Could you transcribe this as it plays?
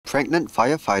Pregnant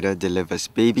firefighter delivers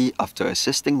baby after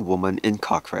assisting woman in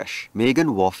car crash.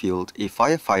 Megan Warfield, a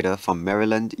firefighter from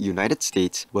Maryland, United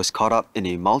States, was caught up in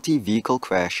a multi-vehicle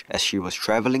crash as she was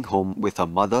traveling home with her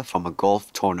mother from a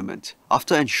golf tournament.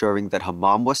 After ensuring that her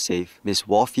mom was safe, Ms.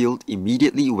 Warfield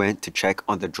immediately went to check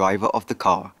on the driver of the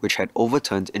car, which had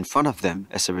overturned in front of them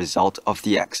as a result of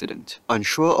the accident.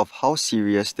 Unsure of how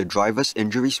serious the driver's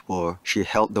injuries were, she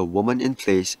held the woman in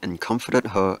place and comforted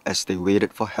her as they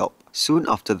waited for help. Soon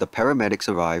after the paramedics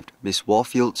arrived, Ms.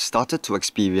 Warfield started to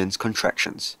experience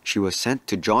contractions. She was sent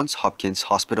to Johns Hopkins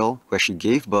Hospital, where she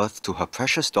gave birth to her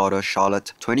precious daughter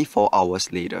Charlotte 24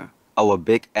 hours later. Our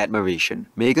big admiration,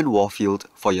 Megan Warfield,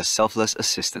 for your selfless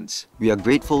assistance. We are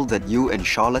grateful that you and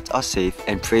Charlotte are safe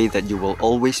and pray that you will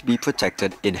always be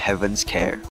protected in heaven's care.